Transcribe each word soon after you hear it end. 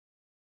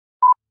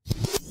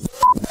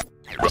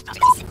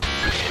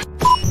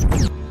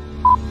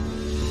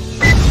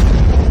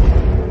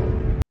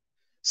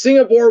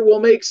Singapore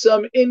will make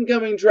some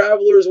incoming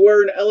travelers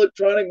wear an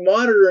electronic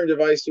monitoring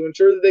device to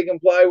ensure that they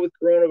comply with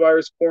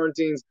coronavirus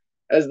quarantines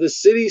as the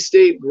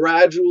city-state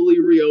gradually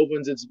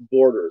reopens its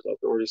borders.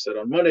 Authorities said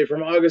on Monday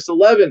from August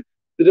 11th,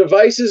 the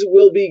devices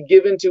will be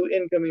given to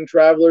incoming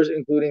travelers,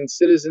 including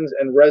citizens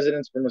and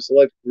residents from a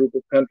select group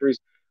of countries,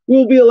 who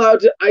will be allowed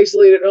to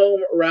isolate at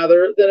home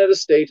rather than at a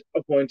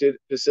state-appointed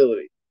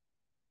facility.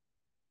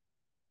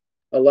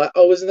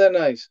 Oh, isn't that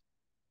nice?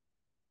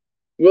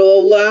 Will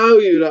allow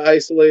you to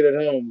isolate at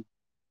home.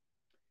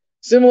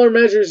 Similar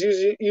measures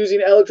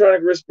using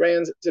electronic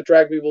wristbands to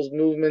track people's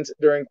movements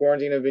during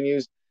quarantine have been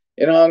used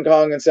in Hong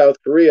Kong and South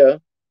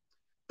Korea.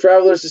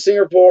 Travelers to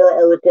Singapore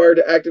are required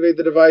to activate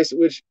the device,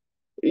 which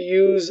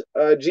use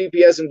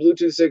GPS and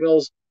Bluetooth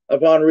signals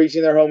upon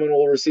reaching their home, and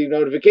will receive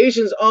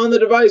notifications on the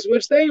device,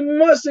 which they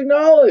must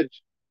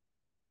acknowledge.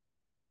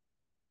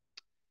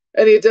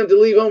 Any attempt to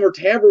leave home or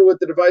tamper with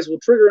the device will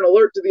trigger an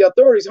alert to the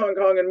authorities. Hong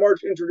Kong in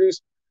March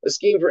introduced a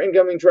scheme for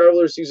incoming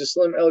travelers to use a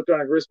slim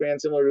electronic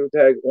wristband similar to a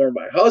tag worn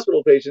by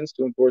hospital patients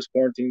to enforce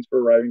quarantines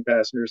for arriving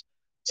passengers.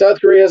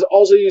 South Korea has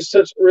also used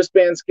such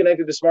wristbands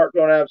connected to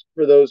smartphone apps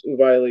for those who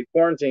violate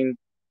quarantine.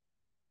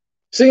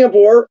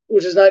 Singapore,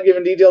 which has not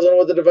given details on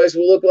what the device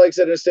will look like,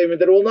 said in a statement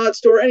that it will not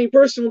store any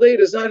personal data,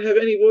 does not have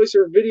any voice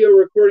or video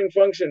recording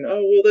function.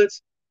 Oh, well,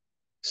 that's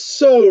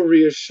so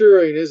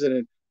reassuring, isn't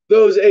it?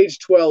 Those age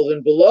 12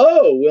 and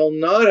below will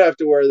not have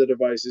to wear the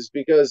devices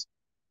because,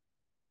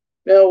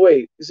 now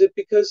wait, is it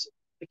because,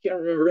 I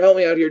can't remember, help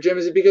me out here, Jim,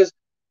 is it because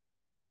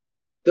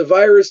the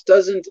virus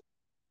doesn't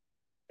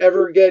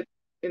ever get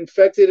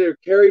infected or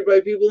carried by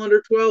people under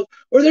 12?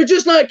 Or they're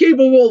just not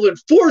capable of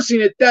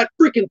enforcing it that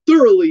freaking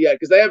thoroughly yet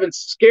because they haven't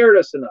scared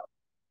us enough.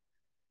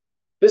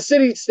 The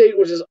city-state,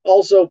 which is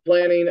also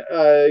planning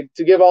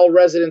to give all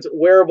residents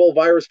wearable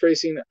virus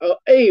tracing,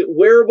 a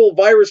wearable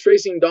virus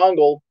tracing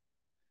dongle,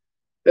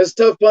 has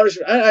tough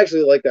punishment. I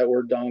actually like that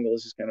word dongle.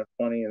 It's just kind of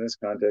funny in this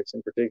context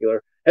in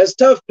particular. Has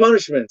tough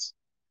punishments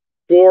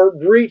for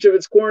breach of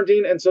its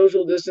quarantine and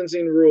social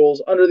distancing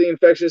rules. Under the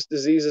Infectious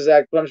Diseases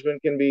Act,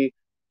 punishment can be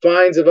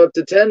fines of up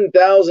to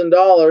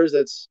 $10,000.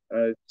 That's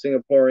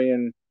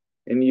Singaporean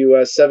in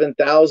U.S.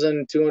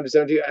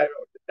 7,270.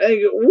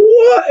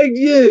 What?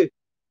 Yeah.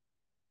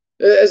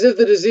 As if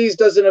the disease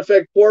doesn't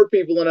affect poor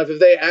people enough. If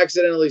they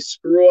accidentally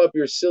screw up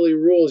your silly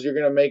rules, you're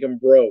going to make them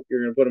broke.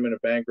 You're going to put them in a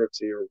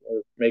bankruptcy or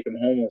make them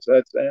homeless.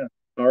 That's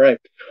all right.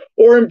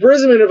 Or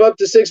imprisonment of up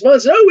to 6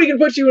 months. No, we can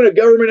put you in a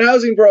government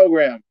housing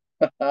program.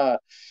 It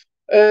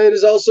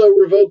has also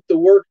revoked the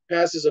work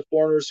passes of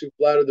foreigners who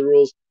flouted the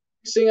rules.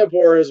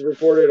 Singapore has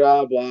reported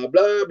blah, blah,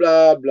 blah,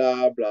 blah,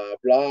 blah,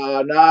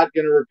 blah. Not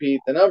going to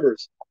repeat the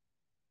numbers.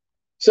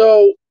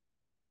 So,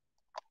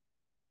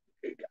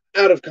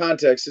 out of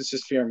context, it's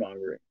just fear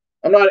mongering.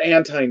 I'm not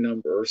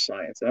anti-number or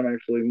science. I'm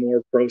actually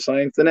more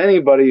pro-science than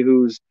anybody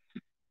who's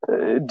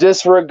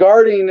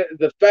disregarding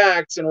the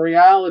facts and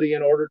reality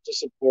in order to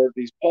support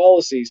these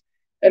policies.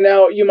 And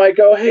now you might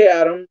go, hey,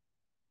 Adam,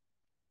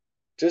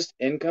 just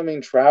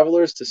incoming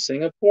travelers to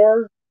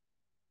Singapore?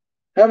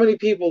 How many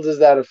people does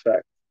that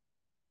affect?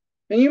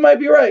 And you might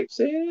be right.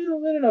 Say, in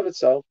and of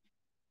itself,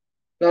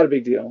 not a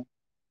big deal.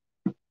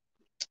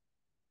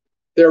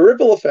 There are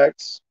ripple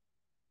effects,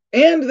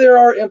 and there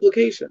are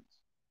implications.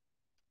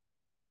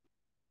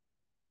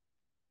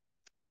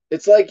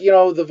 It's like,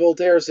 the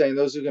Voltaire saying,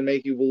 those who can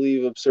make you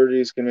believe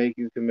absurdities can make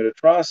you commit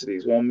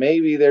atrocities. Well,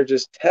 maybe they're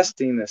just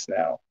testing this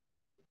now.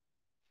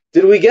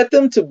 Did we get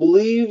them to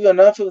believe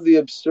enough of the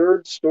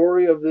absurd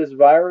story of this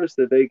virus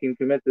that they can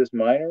commit this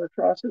minor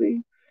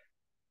atrocity?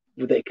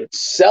 They could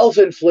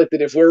self-inflict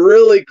it if we're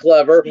really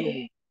clever.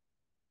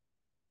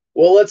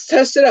 Well, let's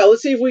test it out.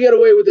 Let's see if we get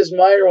away with this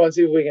minor one,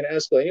 see if we can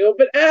escalate.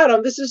 But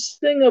Adam, this is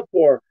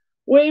Singapore.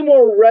 Way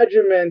more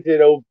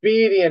regimented,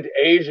 obedient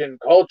Asian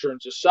culture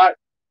and society.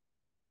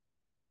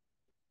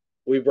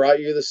 We brought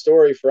you the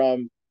story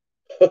from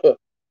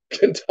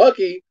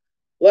Kentucky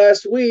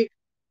last week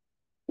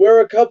where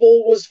a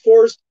couple was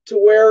forced to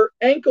wear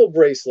ankle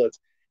bracelets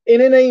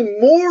in a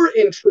more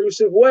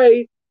intrusive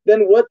way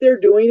than what they're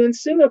doing in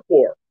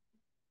Singapore.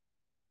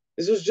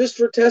 This was just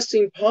for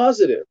testing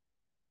positive.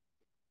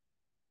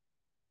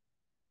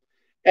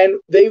 And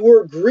they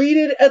were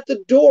greeted at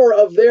the door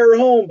of their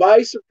home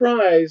by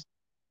surprise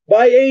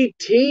by a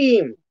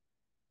team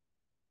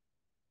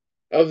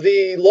of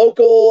the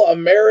local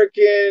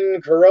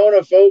American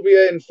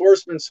Coronaphobia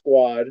Enforcement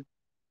Squad,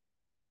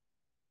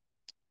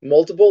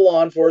 multiple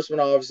law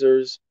enforcement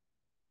officers,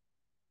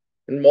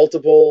 and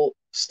multiple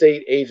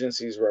state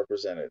agencies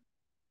represented,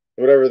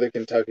 whatever the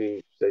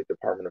Kentucky State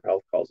Department of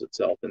Health calls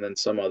itself, and then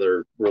some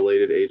other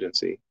related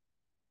agency.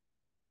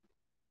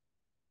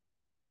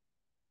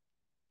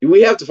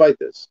 We have to fight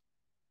this.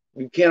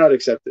 We cannot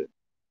accept it.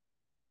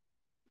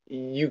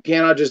 You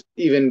cannot just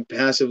even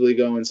passively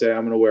go and say,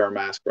 I'm going to wear a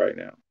mask right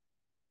now.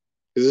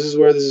 Because this is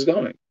where this is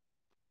going.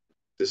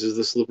 This is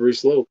the slippery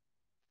slope.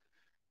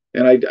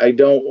 And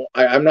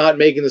I'm not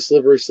making the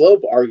slippery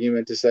slope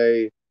argument to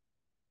say,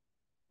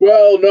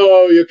 well,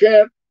 no, you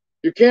can't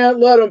you can't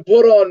let them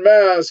put on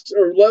masks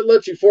or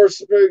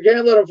you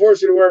can't let them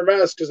force you to wear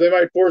masks because they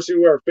might force you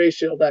to wear a face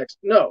shield next.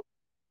 No,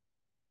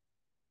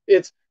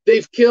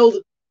 they've killed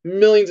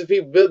millions of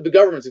people. The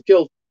governments have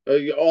killed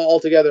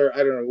altogether. I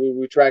don't know.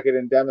 We track it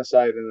in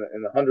democide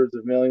in the hundreds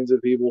of millions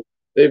of people.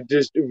 They've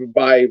just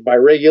by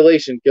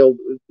regulation killed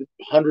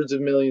hundreds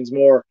of millions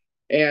more.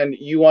 And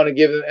you want to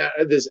give them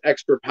this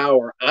extra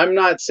power. I'm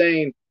not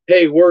saying,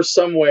 hey, we're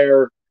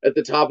somewhere at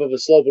the top of a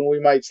slope and we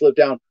might slip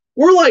down.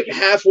 We're like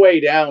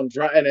halfway down,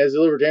 and as a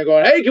libertarian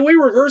going, hey, can we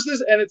reverse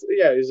this? And it's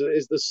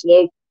is the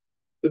slope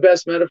the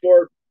best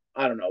metaphor?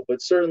 I don't know,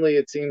 but certainly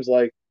it seems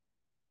like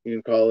you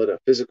can call it a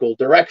physical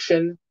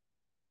direction,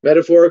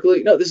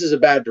 metaphorically. No, this is a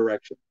bad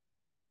direction.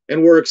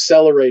 And we're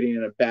accelerating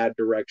in a bad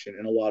direction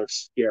in a lot of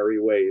scary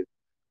ways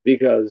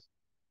because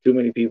too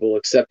many people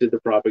accepted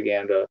the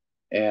propaganda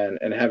and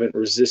haven't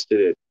resisted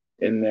it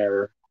in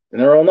their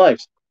own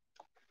lives.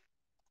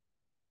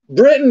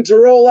 Britain to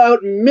roll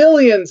out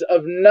millions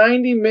of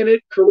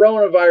 90-minute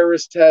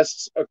coronavirus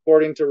tests,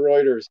 according to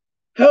Reuters.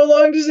 How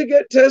long does it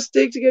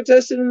take to get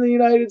tested in the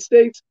United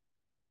States?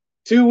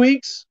 2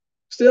 weeks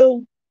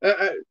still?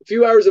 A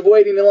few hours of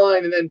waiting in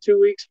line and then 2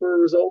 weeks for a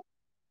result?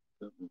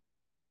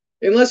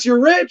 Unless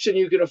you're rich and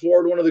you can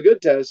afford one of the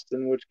good tests,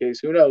 in which case,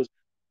 who knows?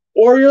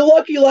 Or you're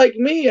lucky like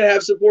me and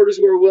have supporters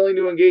who are willing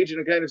to engage in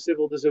a kind of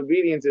civil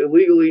disobedience,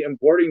 illegally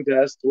importing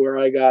tests where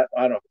I don't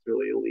know if it's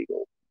really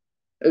illegal.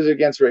 It's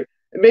against race.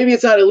 And maybe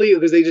it's not illegal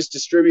because they just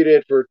distribute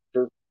it for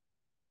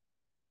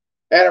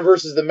Adam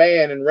versus the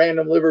Man and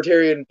random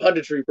libertarian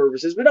punditry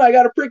purposes. But no, I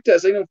got a prick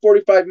test. I know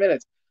 45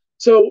 minutes.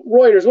 So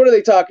Reuters, what are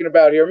they talking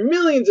about here?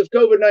 Millions of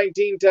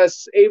COVID-19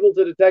 tests able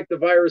to detect the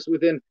virus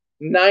within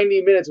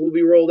 90 minutes will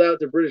be rolled out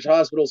to British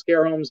hospitals,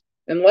 care homes,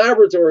 and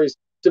laboratories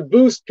to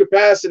boost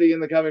capacity in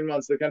the coming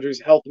months, the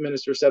country's health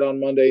minister said on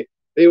Monday.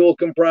 They will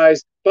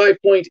comprise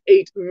 5.8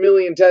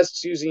 million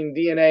tests using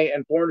DNA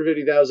and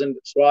 450,000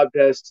 swab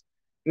tests.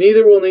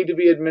 Neither will need to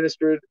be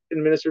administered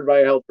by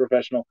a health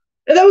professional.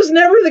 And that was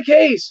never the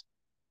case.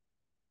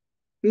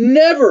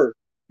 Never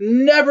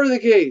the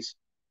case.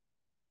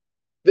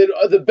 That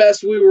the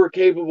best we were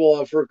capable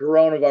of for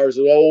coronavirus.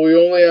 Oh, we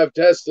only have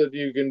tests that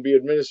you can be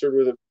administered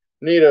with.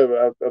 Need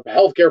a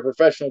healthcare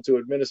professional to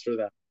administer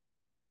them.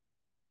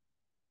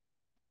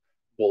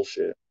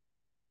 Bullshit.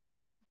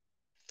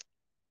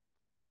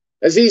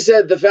 As he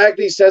said, the fact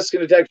these tests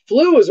can detect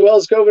flu as well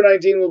as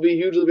COVID-19 will be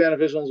hugely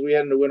beneficial as we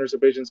head into winter so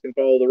patients can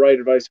follow the right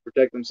advice to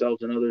protect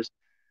themselves and others.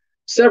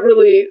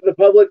 Separately, the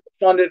public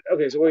funded...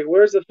 Okay, so wait,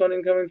 where's the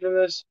funding coming from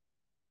this?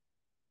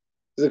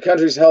 The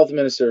country's health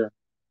minister.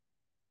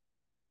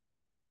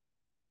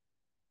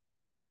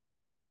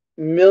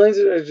 Millions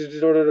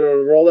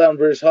rolled out in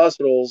British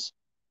hospitals.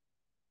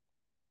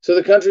 So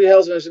the country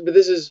health minister... But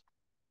this is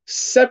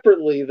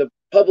separately, the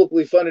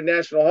publicly funded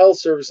National Health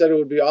Service said it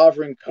would be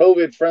offering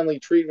COVID-friendly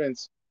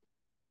treatments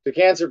to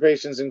cancer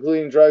patients,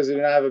 including drugs that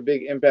do not have a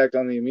big impact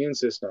on the immune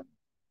system.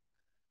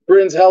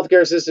 Britain's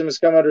healthcare system has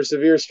come under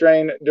severe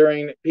strain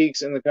during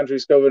peaks in the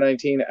country's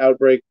COVID-19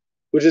 outbreak,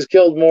 which has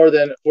killed more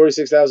than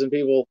 46,000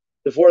 people,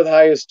 the fourth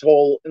highest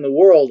toll in the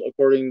world,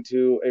 according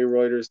to a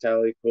Reuters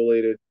tally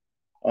collated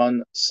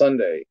on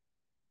Sunday.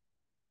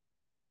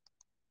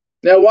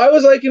 Now, why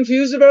was I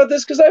confused about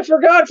this? Because I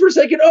forgot for a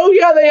second. Oh,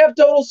 yeah, they have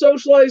total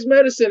socialized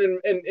medicine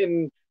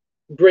in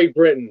Great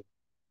Britain.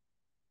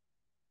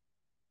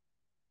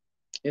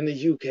 In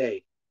the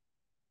UK.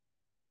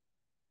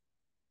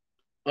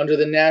 Under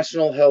the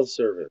National Health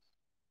Service.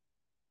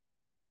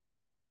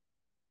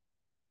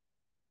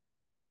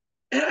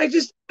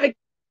 And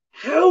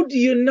how do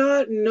you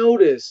not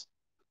notice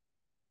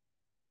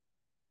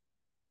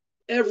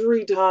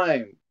every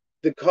time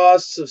the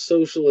costs of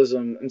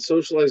socialism and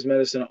socialized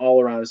medicine all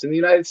around us? In the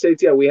United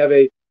States, yeah, we have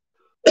a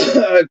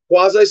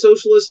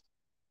quasi-socialist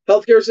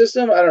healthcare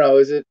system. I don't know,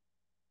 is it?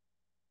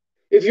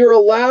 If you're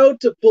allowed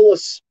to pull a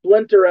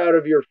splinter out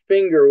of your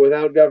finger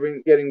without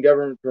getting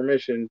government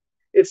permission,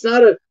 it's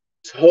not a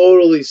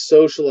totally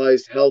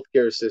socialized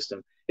healthcare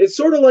system. It's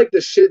sort of like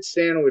the shit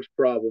sandwich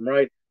problem,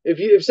 right?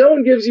 If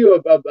someone gives you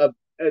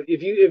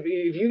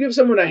if you give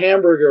someone a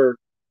hamburger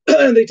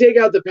and they take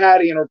out the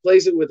patty and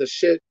replace it with a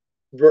shit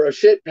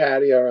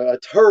patty or a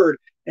turd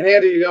and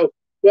hand it, you go,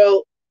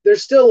 well,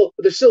 there's still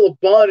a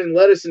bun and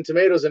lettuce and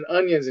tomatoes and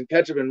onions and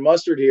ketchup and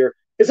mustard here.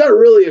 It's not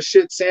really a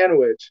shit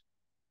sandwich.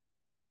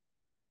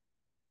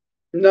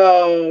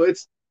 No,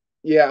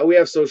 we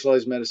have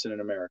socialized medicine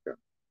in America.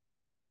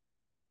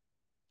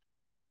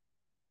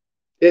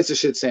 It's a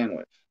shit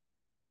sandwich.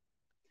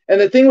 And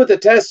the thing with the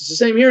test, it's the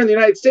same here in the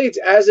United States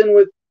as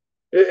in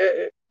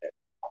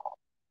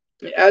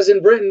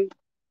Britain,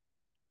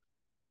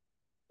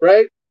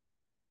 right?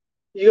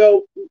 You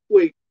go,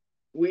 wait,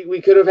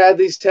 we could have had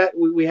these tests.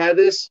 We had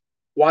this.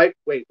 Why?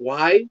 Wait,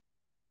 why?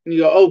 And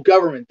you go, oh,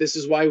 government. This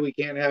is why we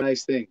can't have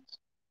nice things.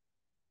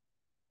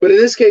 But in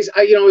this case,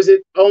 is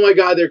it, oh my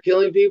God, they're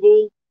killing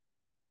people?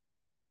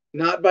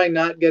 Not by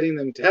not getting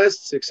them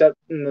tests, except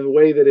in the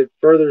way that it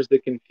furthers the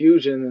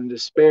confusion and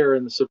despair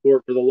and the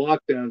support for the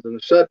lockdowns and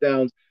the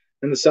shutdowns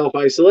and the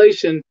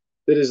self-isolation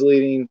that is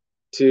leading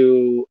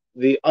to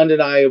the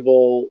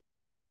undeniable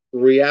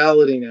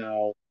reality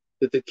now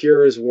that the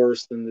cure is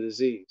worse than the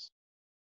disease.